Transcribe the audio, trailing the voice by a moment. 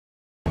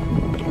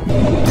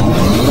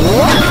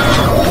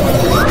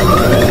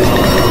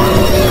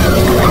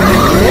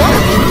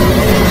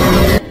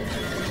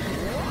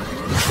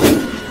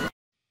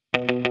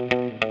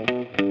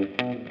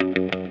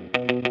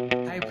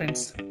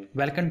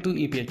Welcome to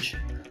EPH.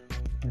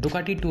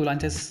 DUCATI 2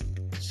 launches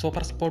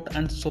Super Sport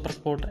and Super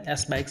Sport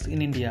S bikes in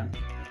India.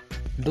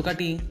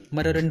 DUCATI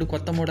మరో రెండు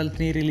కొత్త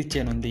మోడల్స్ని release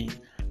చేయనుంది.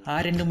 ఆ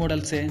రెండు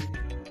మోడల్సే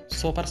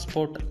super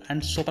sport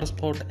and super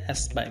sport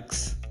yes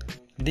bikes.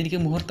 దీనికి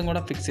ముహూర్తం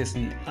కూడా ఫిక్స్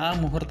చేసింది. ఆ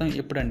ముహూర్తం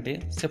ఎప్పుడంటే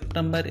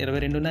సెప్టెంబర్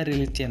 22న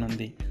రిలీజ్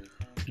చేయనుంది.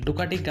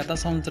 DUCATI గత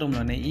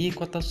సంవత్సరంలోనే ఈ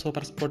కొత్త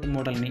సూపర్ స్పోర్ట్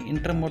మోడల్ని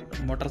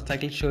మోటార్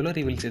సైకిల్ షోలో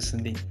రివీల్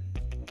చేసింది.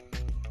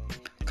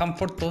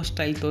 కంఫర్ట్తో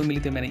స్టైల్తో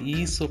మిళితమైన ఈ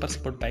సూపర్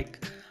స్పోర్ట్ బైక్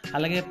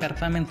అలాగే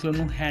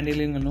పెర్ఫార్మెన్స్లోనూ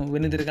హ్యాండిలింగ్లోనూ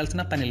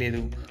వెనుదిరగాల్సిన పని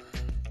లేదు.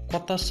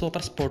 కొత్త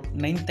సూపర్ స్పోర్ట్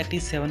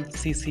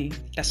 937cc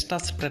టెస్లా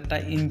స్ట్రెట్టా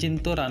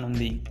ఇంజిన్తో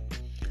రానుంది.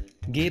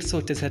 గేర్స్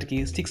వచ్చేసరికి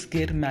 6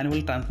 gear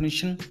manual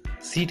transmission,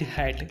 seat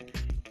height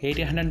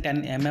 810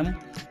 mm,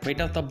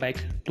 weight of the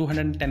bike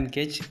 210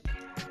 kg,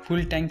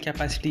 full tank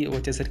capacity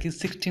వచ్చేసరికి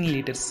 16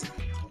 litres,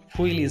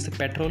 fuel is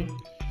petrol.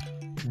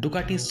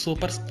 DUCATI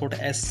super sport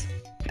yes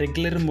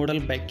regular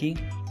model బైక్కి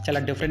చాలా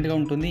డిఫరెంట్గా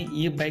ఉంటుంది.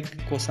 ఈ బైక్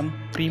కోసం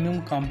ప్రీమియం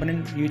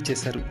కాంపోనెంట్ యూజ్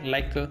చేశారు.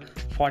 Like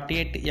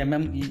 48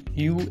 mm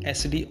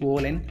USD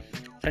ఓలైన్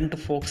front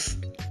folks,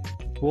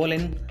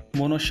 ఓలైన్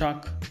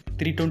monoshock,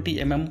 320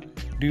 mm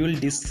dual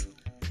disc,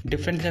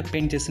 డిఫరెంట్గా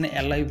paint చేసిన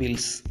LI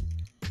wheels.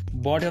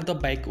 Body of the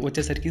bike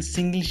వచ్చేసరికి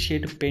single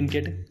shade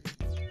painted,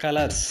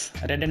 colours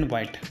red and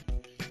white.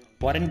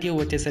 Warranty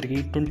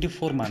వచ్చేసరికి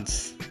 24 months.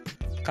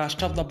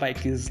 Cost of the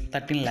bike is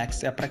 13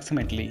 lakhs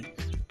approximately.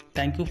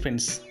 Thank you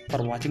friends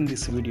for watching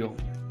this video.